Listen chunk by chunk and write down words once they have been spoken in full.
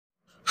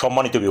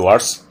সম্মানিত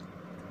ভিউয়ার্স,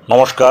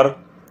 নমস্কার।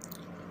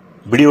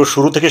 ভিডিও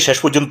শুরু থেকে শেষ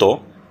পর্যন্ত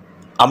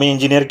আমি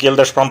ইঞ্জিনিয়ার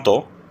KLD প্রান্ত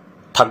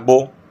থাকব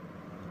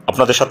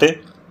আপনাদের সাথে।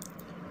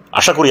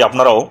 আশা করি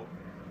আপনারাও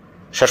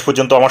শেষ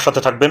পর্যন্ত আমার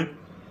সাথে থাকবেন,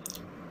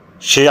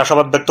 সেই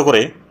আশাবাদ ব্যক্ত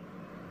করে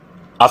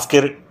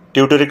আজকের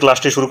টিউটোরিয়াল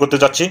ক্লাসটি শুরু করতে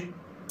যাচ্ছি।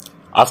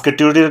 আজকের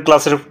টিউটোরিয়াল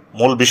ক্লাসের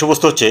মূল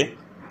বিষয়বস্তু হচ্ছে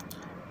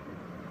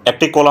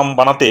একটি কলাম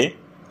বানাতে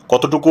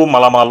কতটুকু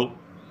মালামাল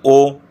ও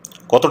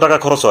কত টাকা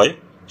খরচ হয়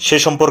সে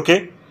সম্পর্কে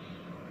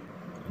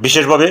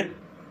বিশেষভাবে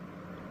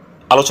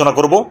আলোচনা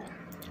করব।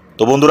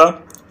 তো বন্ধুরা,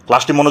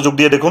 ক্লাসটি মনোযোগ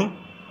দিয়ে দেখুন।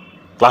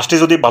 ক্লাসটি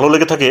যদি ভালো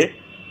লেগে থাকে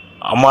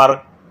আমার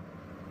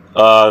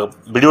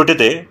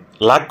ভিডিওটিতে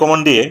লাইক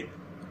কমেন্ট দিয়ে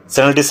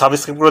চ্যানেলটি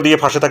সাবস্ক্রাইব করে দিয়ে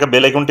পাশে থাকা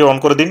বেল আইকনটি অন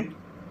করে দিন।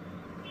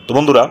 তো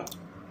বন্ধুরা,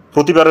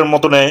 প্রতিবারের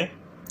মতনে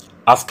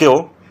আজকেও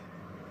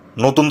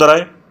নতুন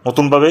ধারায়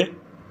নতুনভাবে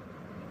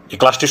এই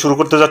ক্লাসটি শুরু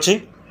করতে যাচ্ছি।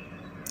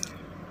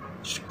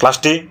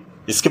 ক্লাসটি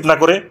স্কিপ না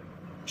করে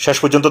শেষ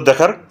পর্যন্ত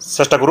দেখার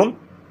চেষ্টা করুন।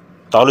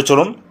 তাহলে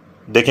চলুন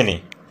দেখে নিই।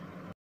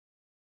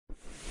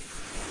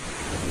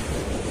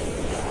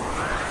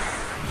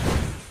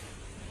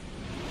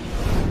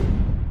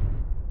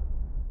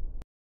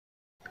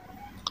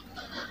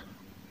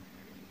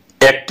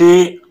 একটি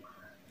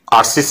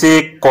RCC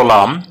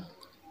কলাম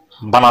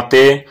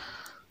বানাতে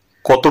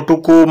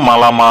কতটুকু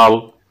মালামাল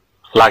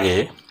লাগে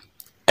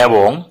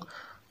এবং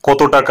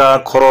কত টাকা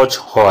খরচ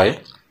হয়।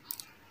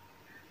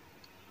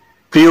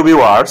 প্রিয়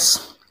ভিউয়ার্স,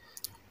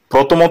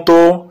 প্রথমত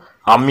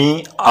আমি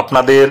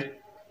আপনাদের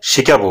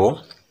শেখাবো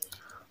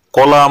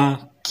কলাম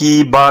কি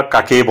বা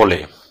কাকে বলে।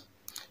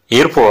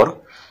 এরপর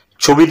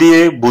ছবি দিয়ে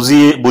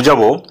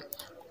বুঝাবো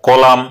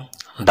কলাম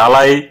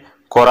ঢালাই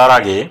করার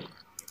আগে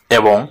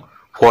এবং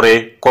পরে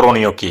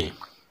করণীয় কি।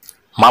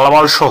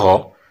 মালামাল সহ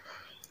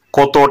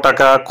কত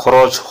টাকা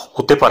খরচ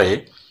হতে পারে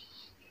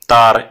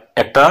তার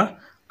একটা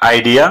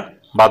আইডিয়া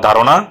বা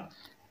ধারণা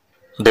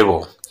দেব।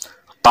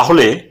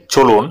 তাহলে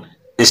চলুন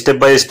স্টেপ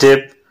বাই স্টেপ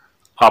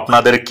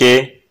আপনাদেরকে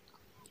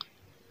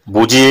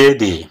বুঝিয়ে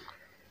দিই।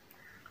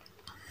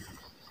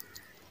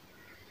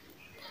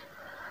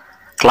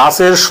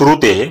 ক্লাসের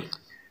শুরুতে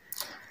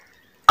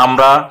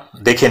আমরা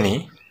দেখে নিই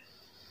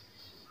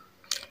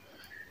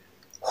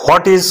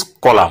হোয়াট ইজ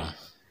কলাম।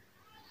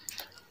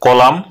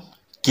 কলাম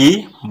কি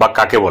বা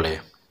কাকে বলে।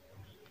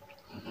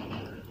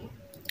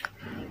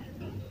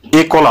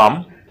 A column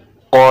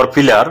or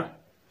pillar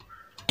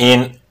in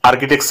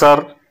architecture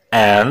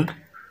and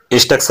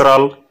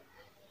structural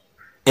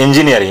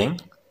engineering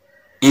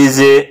is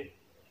a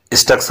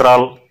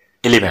structural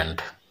element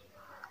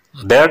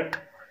that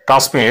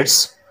transmits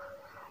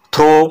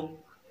through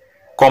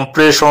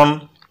compression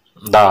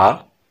the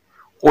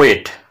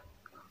weight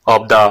of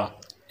the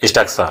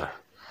structure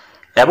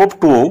above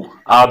two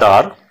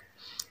other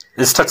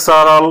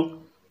structural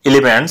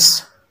elements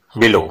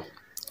below.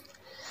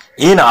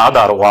 In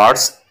other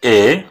words, a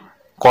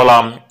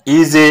column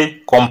is a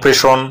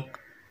compression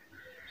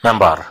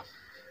member.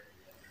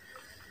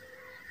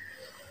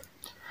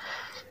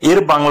 এর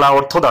বাংলা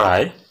অর্থ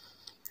দাঁড়ায়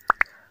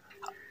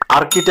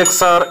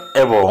architecture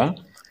এবং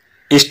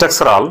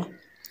structural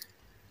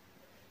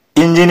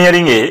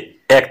ইঞ্জিনিয়ারিংয়ে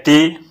একটি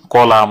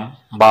column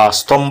বা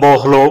স্তম্ভ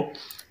হলো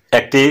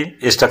একটি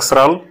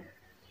স্ট্রাকচারাল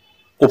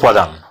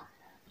উপাদান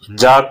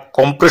যা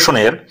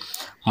কম্প্রেশনের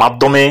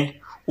মাধ্যমে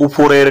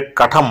উপরের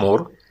কাঠামোর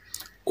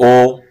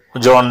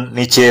ওজন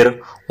নিচের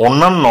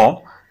অন্যান্য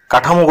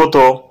কাঠামোগত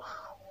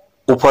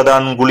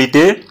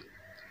উপাদানগুলিতে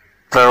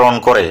প্রেরণ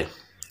করে।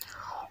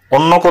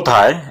 অন্য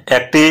কথায়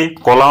একটি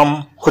কলাম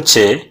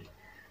হচ্ছে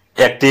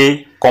একটি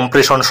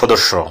কম্প্রেশন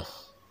সদস্য।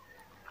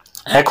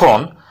 এখন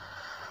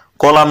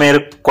কলামের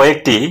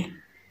কয়েকটি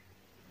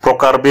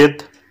প্রকারভেদ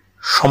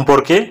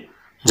সম্পর্কে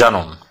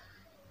জানুন।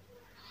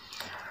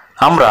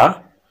 আমরা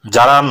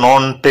যারা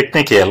নন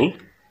টেকনিক্যাল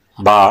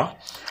বা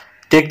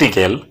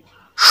টেকনিক্যাল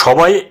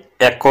সবাই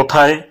এক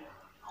কথায়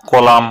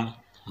কলাম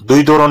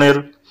দুই ধরনের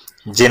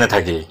জেনে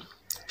থাকি।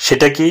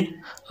 সেটা কি?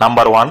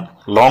 Number 1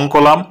 long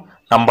column,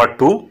 number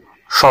 2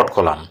 short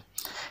column.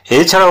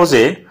 এছাড়াও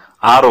যে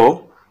আরও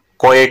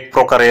কয়েক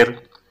প্রকারের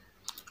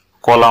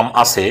কলাম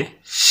আছে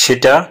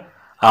সেটা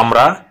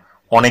আমরা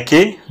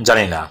অনেকেই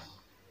জানি না।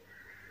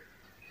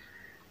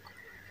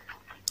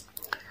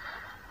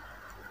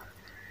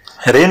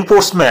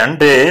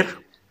 রেইনফোর্সমেন্টের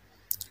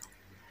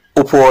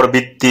উপর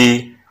ভিত্তি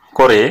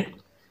করে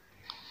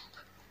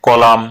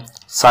কলাম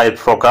 4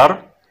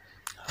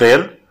 প্রকারের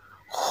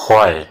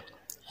হয়,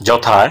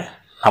 যথা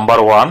number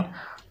 1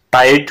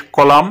 tight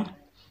column,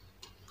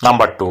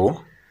 number 2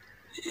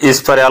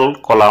 spiral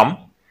column,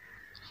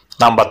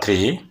 number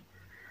 3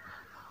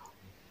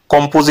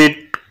 composite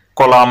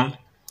column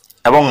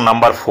এবং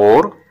নাম্বার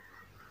 4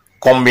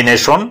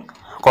 কম্বিনেশন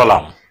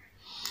কলাম।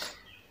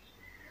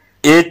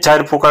 এই 4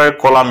 প্রকারের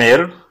কলামের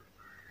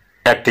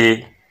একটি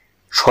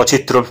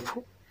সচিত্র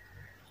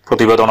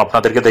প্রতিবেদন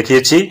আপনাদেরকে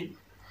দেখিয়েছি।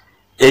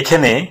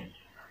 এখানে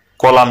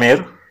কলামের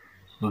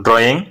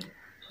ড্রয়িং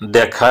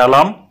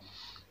দেখালাম।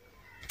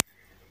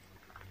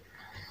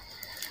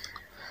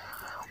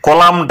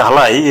 কলাম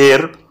ঢালাই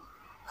এর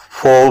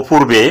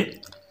পূর্বে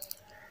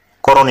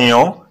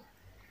করণীয়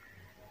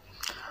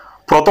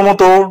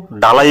প্রথমত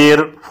ঢালাইয়ের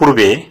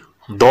পূর্বে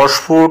 10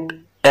 ফুট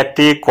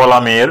একটি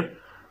কলামের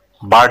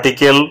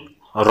ভার্টিক্যাল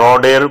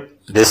রডের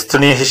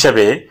বেষ্টনী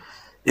হিসেবে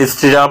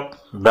স্টিরাপ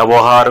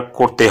ব্যবহার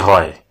করতে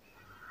হয়।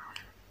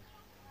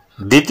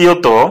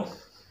 দ্বিতীয়ত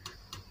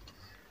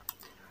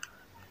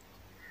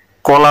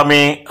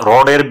কলামে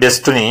রডের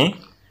বেষ্টনী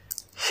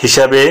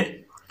হিসাবে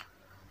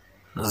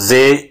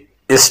যে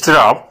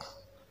স্টিরাপ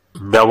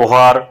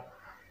ব্যবহার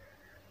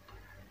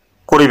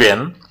করিবেন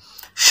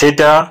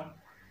সেটা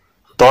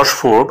 10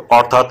 ফুট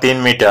অর্থাৎ 3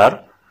 মিটার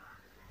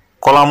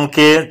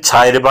কলামকে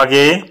 4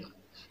 ভাগে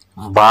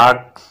ভাগ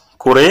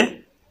করে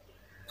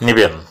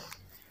নেবেন,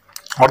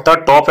 অর্থাৎ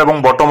টপ এবং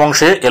বটম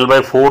অংশে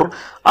L/4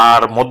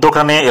 আর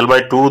মধ্যখানে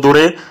L/2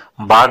 ধরে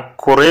ভাগ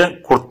করে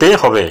করতে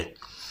হবে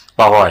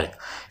বা হয়।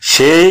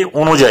 সেই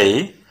অনুযায়ী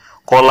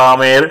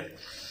কলামের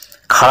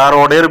খাড়া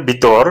রডের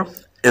ভিতর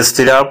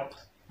স্টিরাপ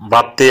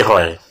বাঁধতে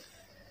হয়।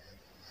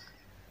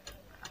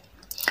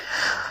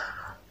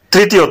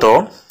 তৃতীয়ত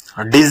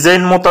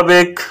ডিজাইন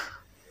মোতাবেক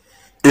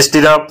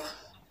স্টিরাপ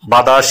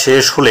বাঁধা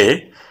শেষ হলে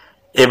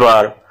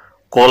এবার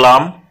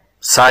কলাম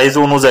সাইজ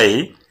অনুযায়ী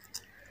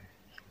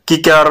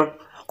কিকার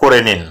করে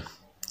নিন।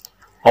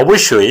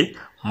 অবশ্যই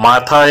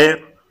মাথায়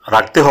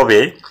রাখতে হবে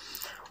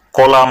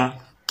কলাম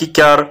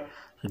কিকার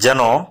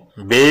যেন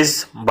বেস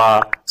বা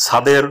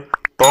ছাদের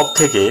টপ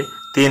থেকে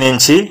 3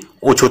 ইঞ্চি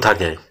উঁচু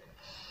থাকে।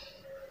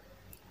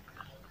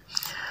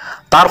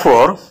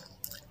 তারপর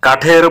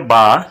কাঠের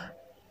বা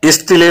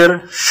স্টিলের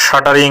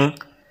শাটারিং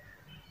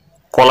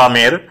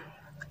কলামের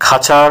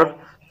খাঁচার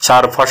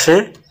চারপাশে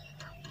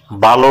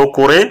ভালো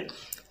করে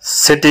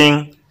সেটিং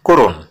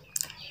করুন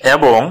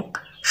এবং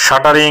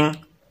শাটারিং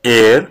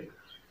এর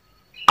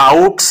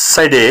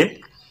আউটসাইডে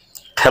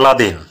ঠেলা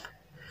দিন।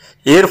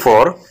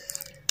 এরপর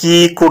কি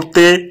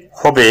করতে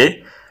হবে,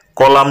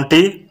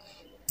 কলামটি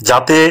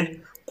যাতে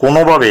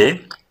কোনোভাবে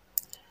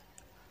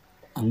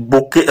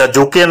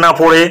ঝুঁকে না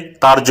পড়ে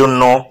তার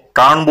জন্য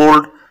টার্ন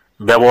বোল্ট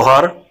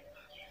ব্যবহার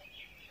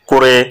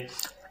করে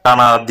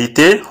টানা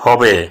দিতে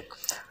হবে।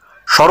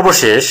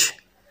 সর্বশেষ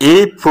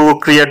এই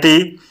প্রক্রিয়াটি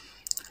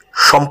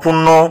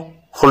সম্পূর্ণ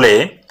হলে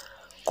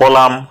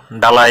কলাম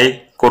ঢালাই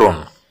করুন।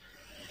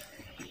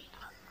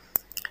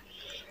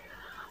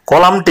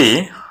 কলামটি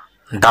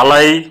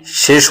ঢালাই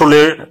শেষ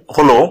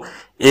হলো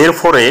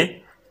এরপরে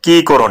কি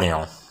করণীয়?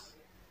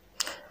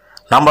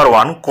 নাম্বার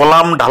 1,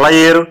 কলাম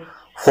ঢালাইয়ের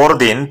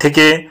পরদিন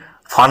থেকে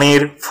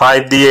পানির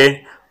পাইপ দিয়ে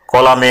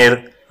কলামের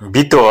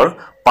ভিতর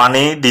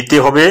পানি দিতে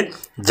হবে,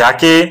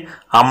 যাকে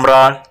আমরা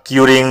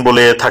কিউরিং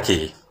বলে থাকি।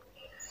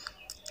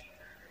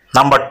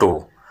 নাম্বার 2,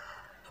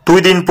 2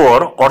 দিন পর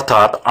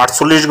অর্থাৎ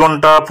 48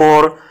 ঘন্টা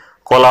পর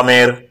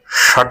কলামের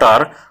শাটার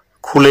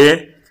খুলে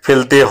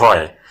ফেলতে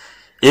হয়।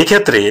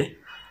 এক্ষেত্রে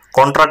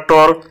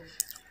কন্ট্রাক্টর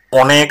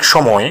অনেক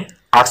সময়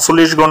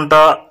 48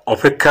 ঘন্টা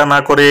অপেক্ষা না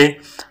করে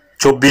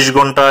 24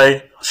 ঘন্টায়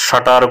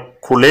শাটার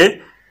খুলে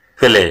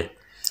ফেলে।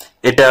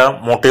 এটা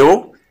মোটেও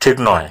ঠিক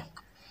নয়।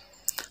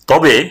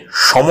 তবে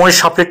সময়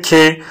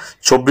সাপেক্ষে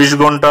 24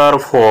 ঘন্টার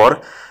পর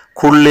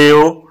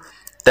খুললেও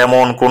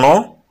তেমন কোনো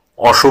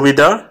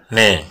অসুবিধা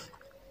নেই।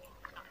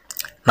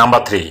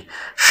 নাম্বার 3,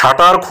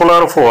 শাটার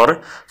খোলার পর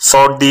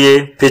শর্ট দিয়ে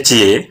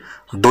পেঁচিয়ে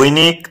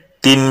দৈনিক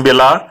 3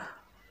 বেলা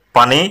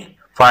পানি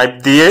পাইপ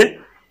দিয়ে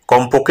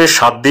কমপক্ষে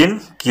 7 দিন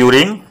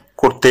কিউরিং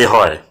করতে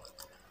হয়।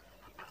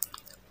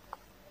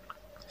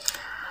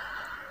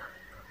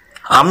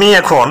 আমি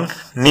এখন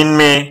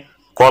নিম্নে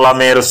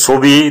কলামের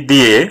ছবি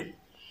দিয়ে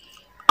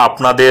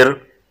আপনাদের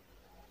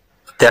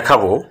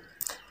দেখাবো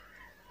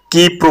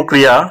কি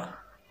প্রক্রিয়া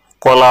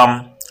কলাম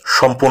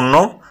সম্পূর্ণ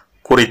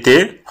করিতে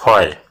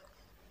হয়।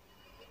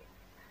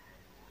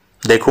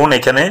 দেখুন,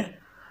 এখানে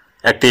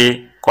একটি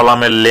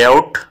কলামের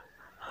লেআউট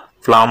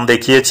প্ল্যান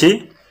দেখিয়েছি।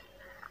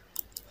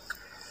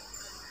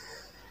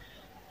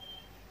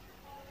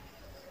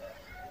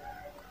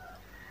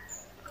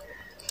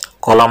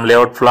 কলাম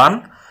লেআউট প্ল্যান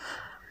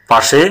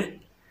পাশে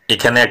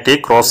এখানে একটি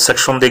ক্রস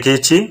সেকশন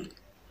দেখিয়েছি।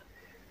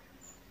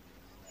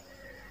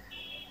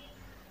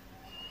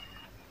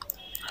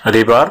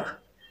 রিবার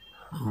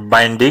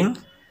বাইন্ডিং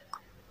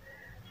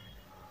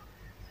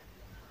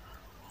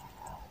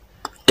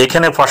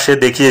এখানে পাশে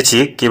দেখিয়েছি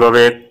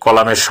কিভাবে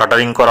কলামের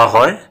শাটারিং করা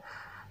হয়।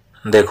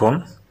 দেখুন,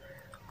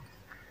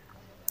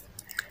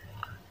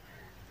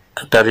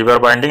 এটা রিবার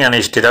বাইন্ডিং এন্ড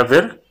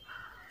স্টিরাপের,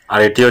 আর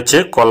এটি হচ্ছে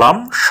কলাম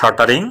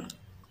শাটারিং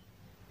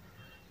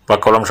বা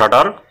কলাম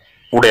শাটার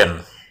উডেন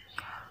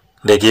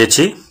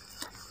দেখিয়েছি।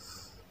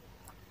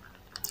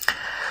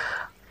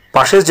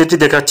 পাশে যেটি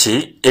দেখাচ্ছি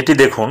এটি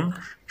দেখুন,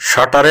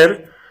 শাটারের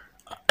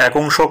এক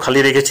অংশ খালি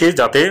রেখেছি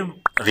যাতে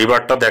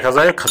রিবারটা দেখা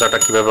যায় খাঁচাটা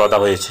কিভাবে বাঁধা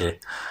হয়েছে।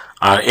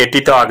 আর এটি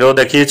তো আগেও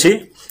দেখিয়েছি,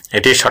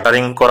 এটি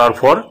শাটারিং করার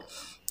পর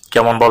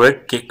কেমনভাবে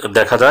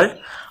দেখা যায়,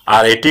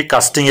 আর এটি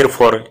কাস্টিংয়ের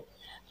পর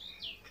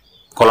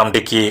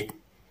কলামটি কি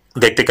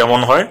দেখতে কেমন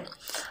হয়।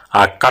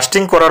 আর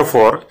কাস্টিং করার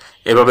পর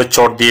এভাবে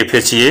চট দিয়ে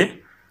পেঁচিয়ে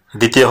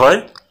দিতে হয়,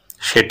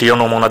 সেটিও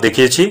নমুনা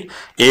দেখিয়েছি।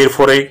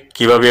 এরপরে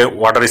কিভাবে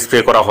ওয়াটার স্প্রে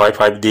করা হয়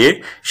পাইপ দিয়ে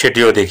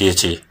সেটিও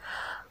দেখিয়েছি।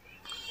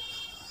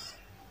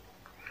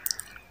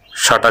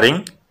 শাটারিং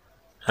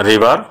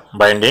রিবার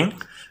বাইন্ডিং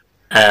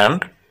অ্যান্ড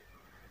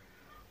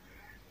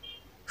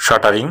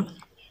শাটারিং,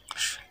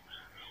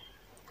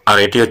 আর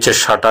এটি হচ্ছে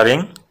শাটারিং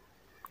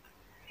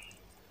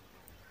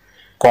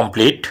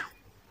কমপ্লিট।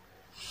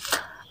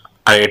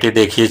 আর এটি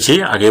দেখিয়েছি,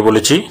 আগে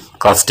বলেছি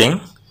কাস্টিং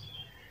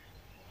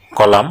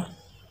কলাম।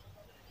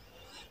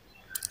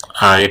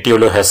 আর এটি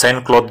হলো হেসাইন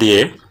ক্লথ দিয়ে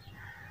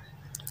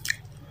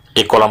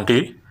এই কলামটি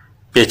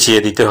পেঁচিয়ে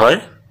দিতে হয়,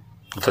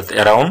 অর্থাৎ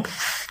around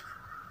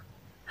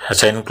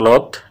হেসাইন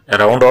cloth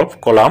around of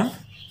column.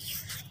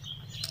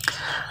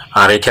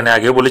 আর এখানে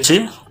আগে বলেছি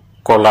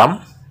কলাম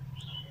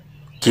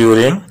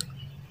কিউরিং।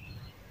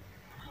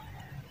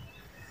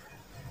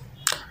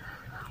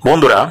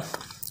 বন্ধুরা,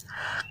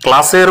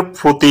 ক্লাসের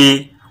প্রতি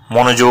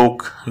মনোযোগ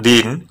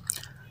দিন।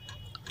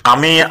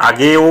 আমি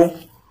আগেও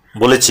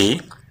বলেছি,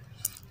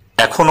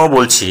 এখনও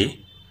বলছি,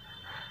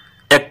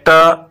 একটা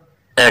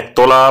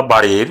একতলা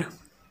বাড়ির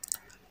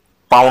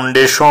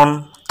ফাউন্ডেশন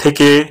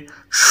থেকে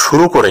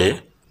শুরু করে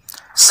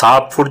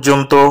ছাদ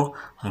পর্যন্ত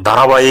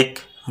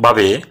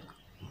ধারাবাহিকভাবে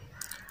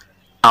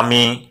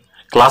আমি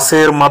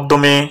ক্লাসের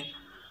মাধ্যমে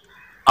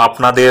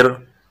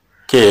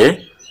আপনাদেরকে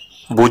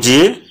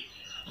বুঝিয়ে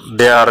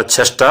দেওয়ার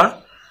চেষ্টা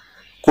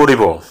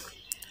করিব।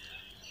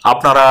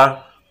 আপনারা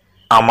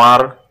আমার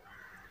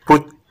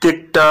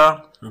প্রত্যেকটা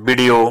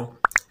ভিডিও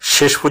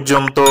শেষ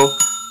পর্যন্ত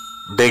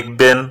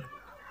দেখবেন,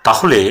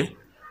 তাহলে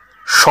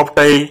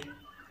সবটাই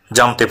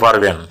জানতে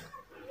পারবেন।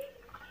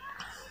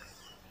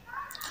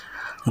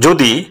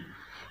 যদি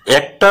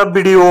একটা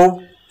ভিডিও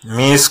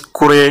মিস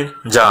করে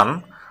যান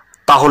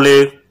তাহলে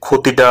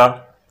ক্ষতিটা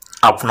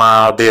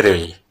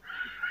আপনাদেরই।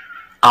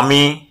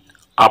 আমি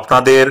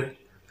আপনাদের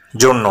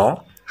জন্য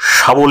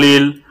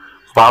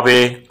সাবলীলভাবে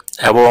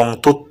এবং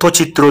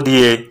তথ্যচিত্র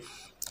দিয়ে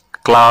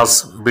ক্লাস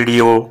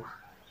ভিডিও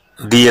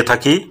দিয়ে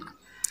থাকি,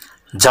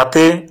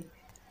 যাতে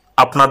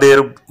আপনাদের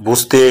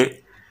বুঝতে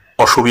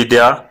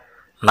অসুবিধা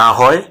না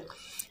হয়।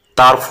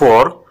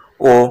 তারপর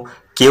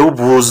কেউ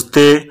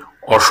বুঝতে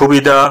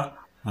অসুবিধা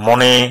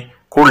মনে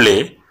করলে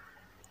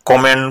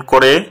কমেন্ট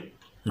করে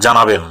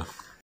জানাবেন।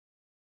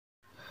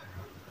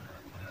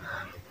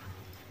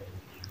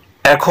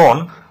 এখন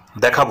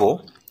দেখাবো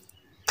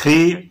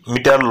 3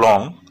 metre long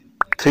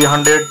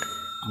 300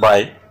 by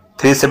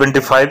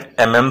 375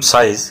 mm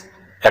size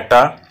একটা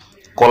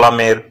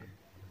কলামের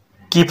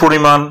কি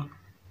পরিমাণ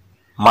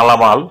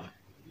মালামাল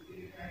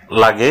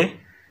লাগে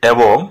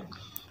এবং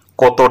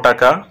কত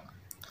টাকা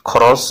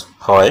খরচ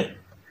হয়।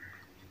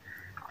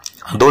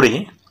 ধরি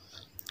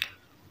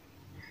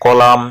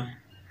column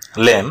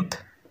length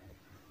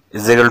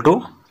is equal to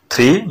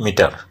 3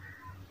 metre,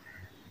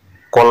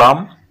 column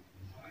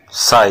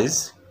size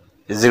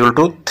is equal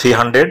to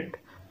 300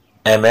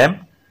 mm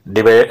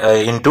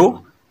into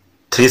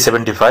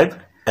 375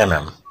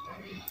 mm.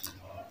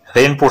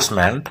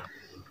 Reinforcement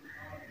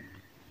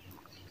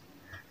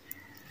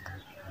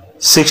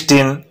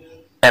 16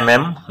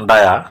 mm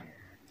dia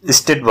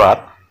state bar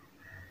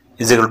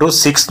is equal to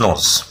 6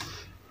 nose.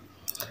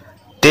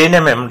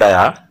 10 mm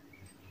dia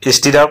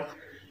stirrup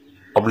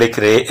oblique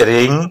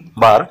ring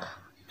bar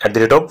at the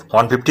rate of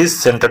 150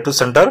 center to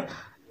center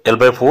L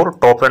by 4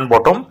 top and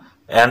bottom,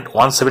 and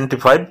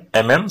 175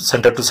 mm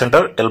center to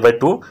center L by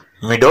 2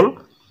 middle,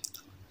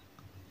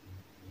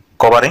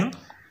 covering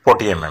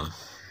 40 mm.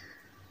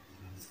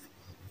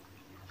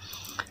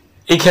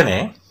 এখানে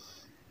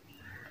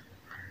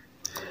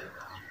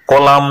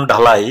column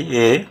ঢালাই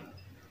এ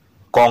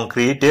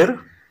কংক্রিটের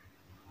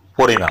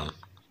পরিমাণ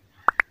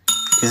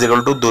is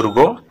equal to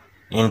দৈর্ঘ্য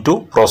into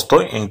প্রস্থ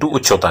into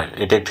উচ্চতা,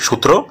 এটা একটি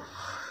সূত্র।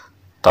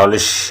 তাহলে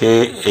সে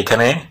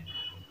এখানে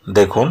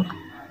দেখুন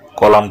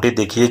কলামটি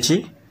দেখিয়েছি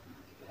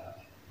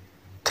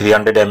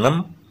 300 mm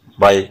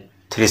by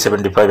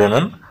 375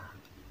 mm,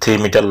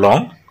 3 metre long,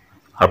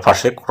 আর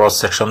পাশে ক্রস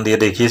সেকশন দিয়ে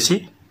দেখিয়েছি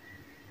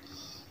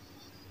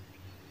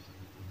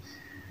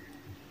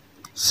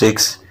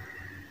 6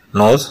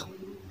 নোজ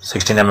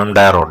 16 mm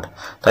ডায়া রড।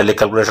 তাহলে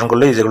ক্যালকুলেশন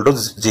করলে is equal to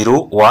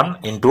 0.1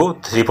 into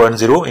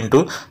 3.0 into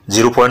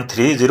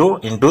 0.30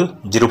 into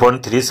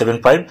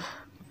 0.375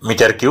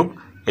 metre cube,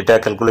 এটা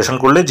ক্যালকুলেশন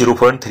করলে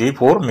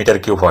 0.34 মিটার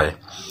কিউব হয়।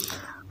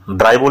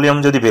 ড্রাই ভলিউম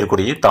যদি বের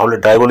করি তাহলে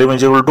dry volume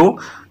is equal to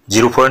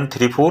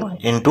 0.34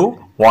 into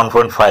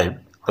 1.5,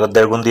 অর্থাৎ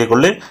 1.5 গুণ দিয়ে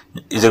করলে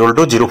is equal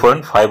to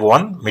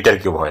 0.51 metre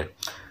cube হয়।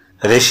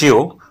 রেশিও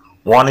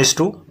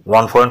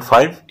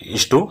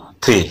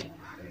 1:1.5:3,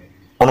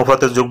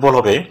 অনুপাতের যোগফল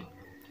হবে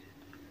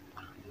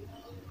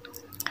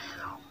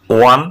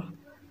 1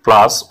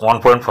 plus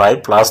 1.5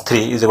 plus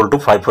 3 is equal to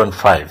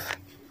 5.5।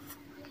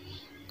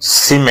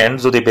 Cement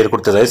যদি বের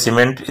করতে যাই,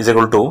 cement is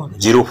equal to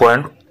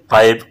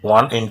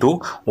 0.51 into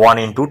 1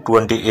 into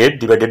 28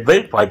 divided by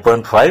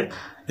 5.5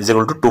 is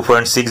equal to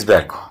 2.6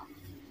 bag.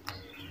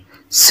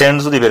 Saint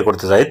যদি বের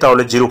করতে যাই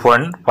তাহলে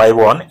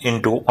 0.51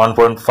 into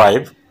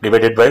 1.5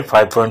 divided by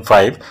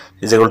 5.5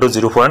 is equal to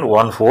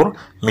 0.14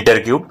 metre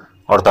cube,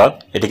 অর্থাৎ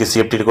এটিকে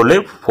সিএফটি করলে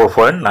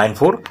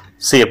 4.94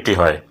 সিএফটি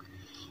হয়।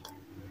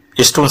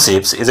 Stone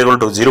chips is equal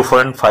to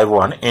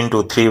 0.51 into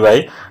 3 by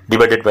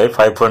divided by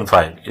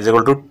 5.5 is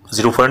equal to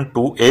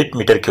 0.28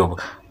 metre cube,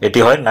 এটি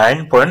হয়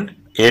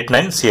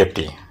 0.89 CFT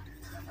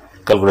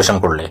ক্যালকুলেশন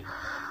করলে।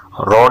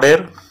 রডের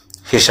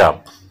হিসাব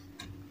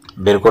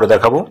বের করে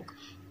দেখাবো।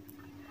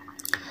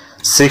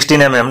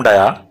 16 mm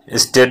ডায়া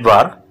স্টেট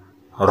বার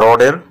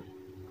রডের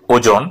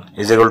ওজন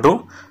ইজ ইকুয়াল টু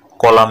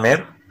কলামের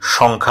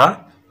সংখ্যা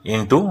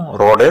ইন্টু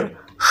রডের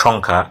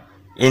সংখ্যা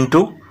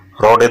ইন্টু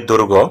রডের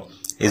দৈর্ঘ্য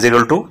is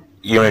equal to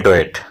unit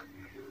wait.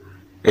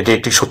 এটি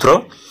একটি সূত্র।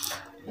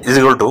 Is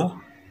equal to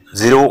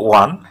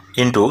 0.1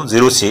 into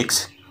 0.6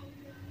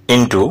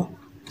 into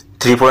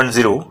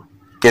 3.0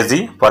 KG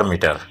per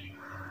metre.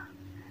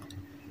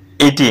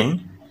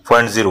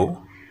 18.0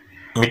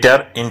 metre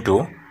into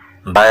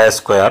dia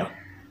square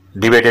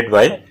divided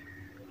by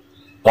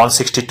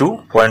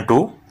 162.2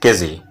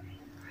 KG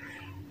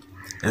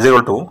is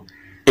equal to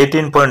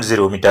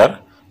 18.0 meter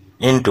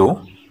into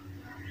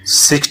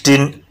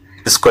 16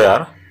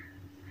 square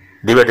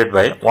divided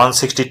by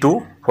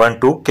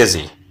 162.2 kg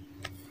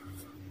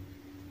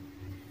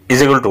is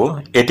equal to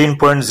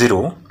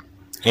 18.0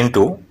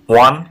 into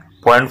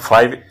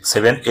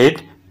 1.578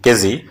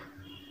 kg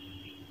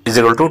is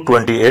equal to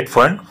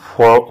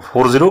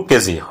 28.40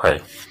 kg হয়।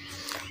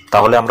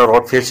 তাহলে আমরা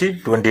rod পেয়েছি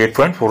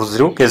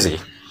 28.40 KG.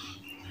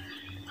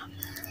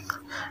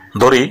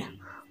 ধরি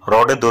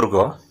রডের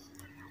দৈর্ঘ্য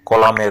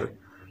কলামের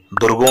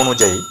দৈর্ঘ্য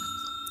অনুযায়ী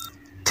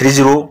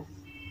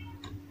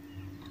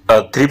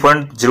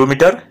 3.0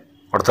 মিটার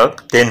অর্থাৎ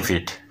 10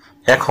 ফিট।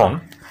 এখন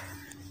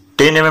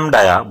 10 mm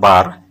dia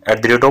bar at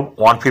the rate of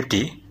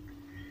 150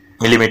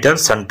 millimetre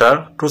centre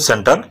two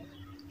centre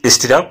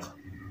stirrup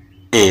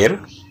এর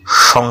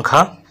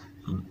সংখ্যা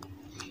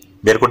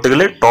বের করতে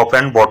গেলে top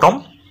and bottom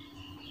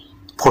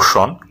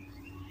portion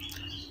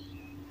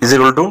is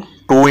equal to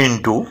 2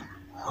 into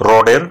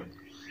রডের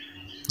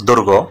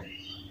দৈর্ঘ্য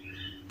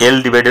L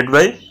divided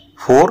by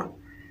 4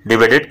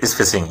 divided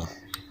spacing,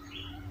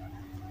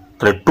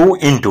 তাহলে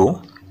 2 into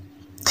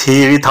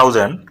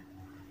 3000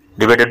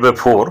 divided by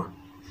 4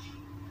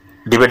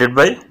 divided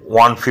by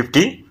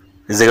 150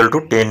 is equal to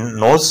 10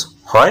 nose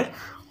হয়।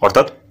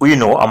 অর্থাৎ উই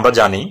নো আমরা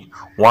জানি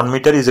 1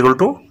 metre is equal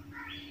to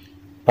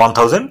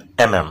 1000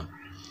 mm।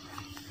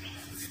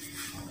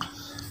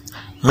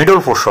 Middle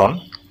portion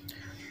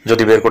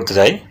যদি বের করতে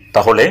যাই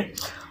তাহলে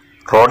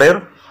রডের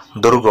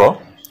দৈর্ঘ্য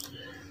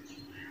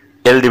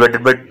L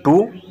divided by 2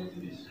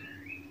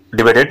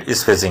 divided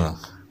spacing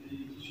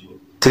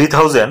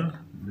 3000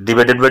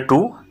 divided by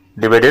 2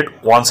 divided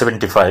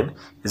 175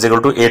 is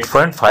equal to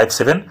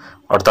 8.57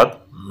 অর্থাৎ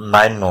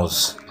 9 nose।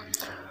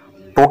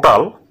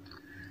 Total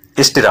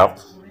stirrup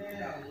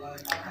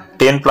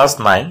 10 plus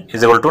 9 is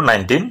equal to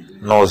 19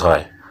 nose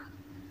হয়।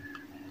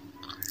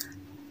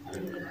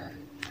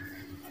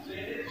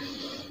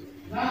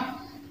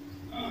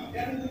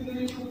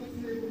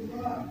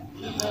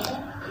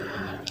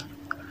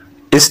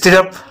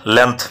 স্টিরাপ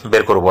লেন্থ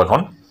বের করব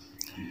এখন।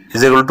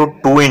 Is equal to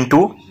 2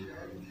 into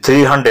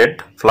 300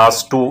 plus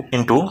 2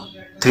 into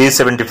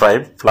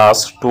 375 plus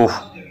 2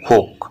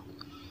 hook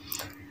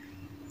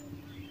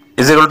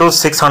is equal to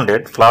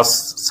 600 plus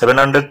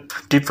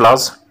 750 plus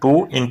 2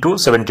 into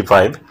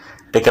 75।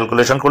 এটা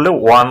calculation করলে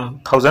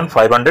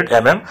 1500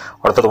 mm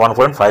অর্থাৎ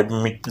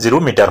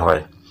 1.50 metre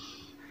হয়।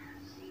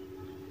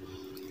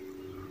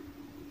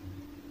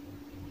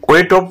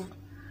 Weight of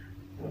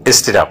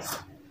stirrup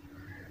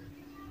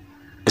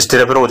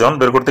স্টিরাপের ওজন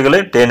বের করতে গেলে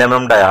 10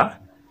 mm dia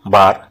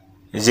bar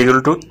is equal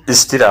to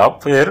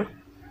স্টিরাপের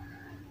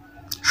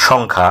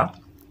সংখ্যা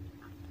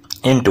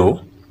ইন্টু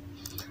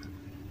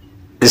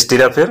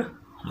স্টিরাপের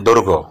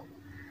দৈর্ঘ্য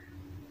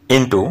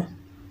into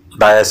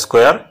dia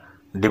square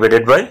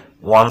divided by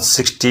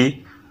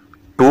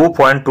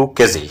 162.2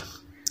 KG.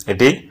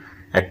 এটি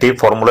একটি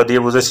ফর্মুলা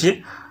দিয়ে বুঝেছি।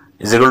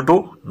 Is equal to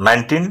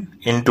 19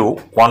 into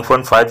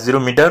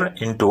 1.50 metre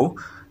into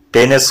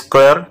 10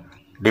 square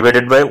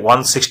divided by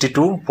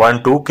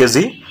 162.2 kg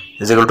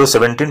is equal to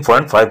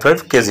 17.55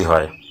 kg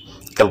হয়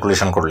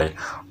ক্যালকুলেশন করলে।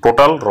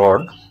 টোটাল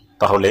রড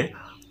তাহলে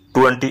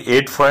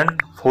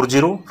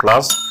 28.40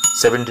 plus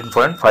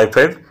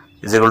 17.55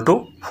 is equal to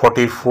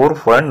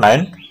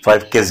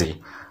 44.95 kg।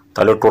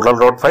 তাহলে টোটাল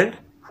রড পাই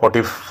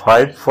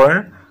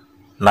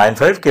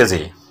 45.95 kg।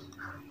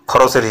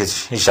 খরচের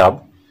হিসাব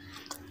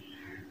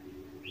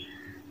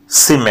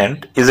cement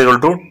is equal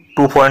to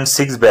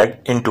 2.6 bag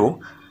into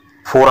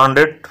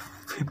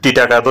 450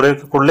 টাকা ধরে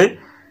করলে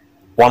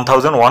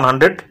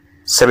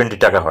 1170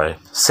 টাকা হয়।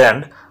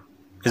 Sand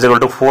is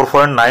equal to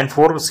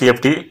 4.94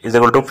 CFT is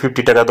equal to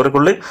 50 টাকা ধরে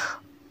করলে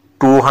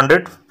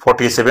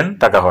 247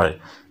 টাকা হয়।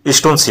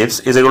 Stone chips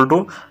is equal to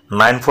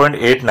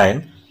 9.89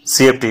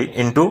 CFT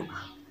into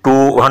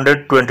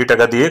 220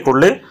 টাকা দিয়ে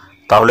করলে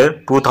তাহলে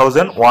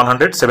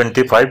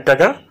 2175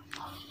 টাকা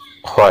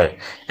হয়।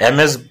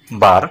 MS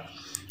বার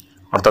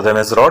অর্থাৎ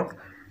MS রড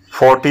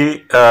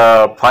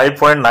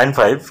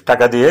 45.95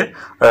 টাকা দিয়ে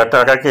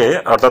টাকাকে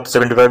অর্থাৎ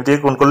 75 দিয়ে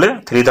গুণ করলে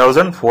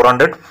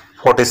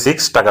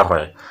 3446 টাকা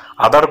হয়।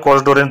 আদার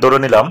কস্ট ধরে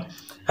নিলাম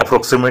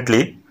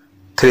অ্যাপ্রক্সিমেটলি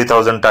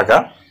 3000 টাকা।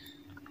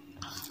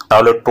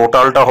 তাহলে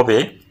টোটালটা হবে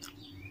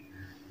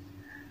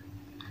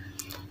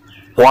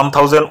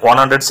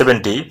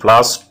 1170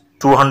 plus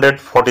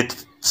 243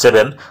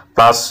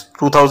 plus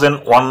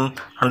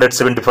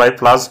 2175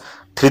 plus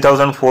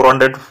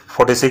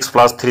 3446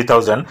 plus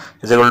 3000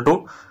 is equal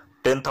to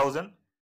 10,000.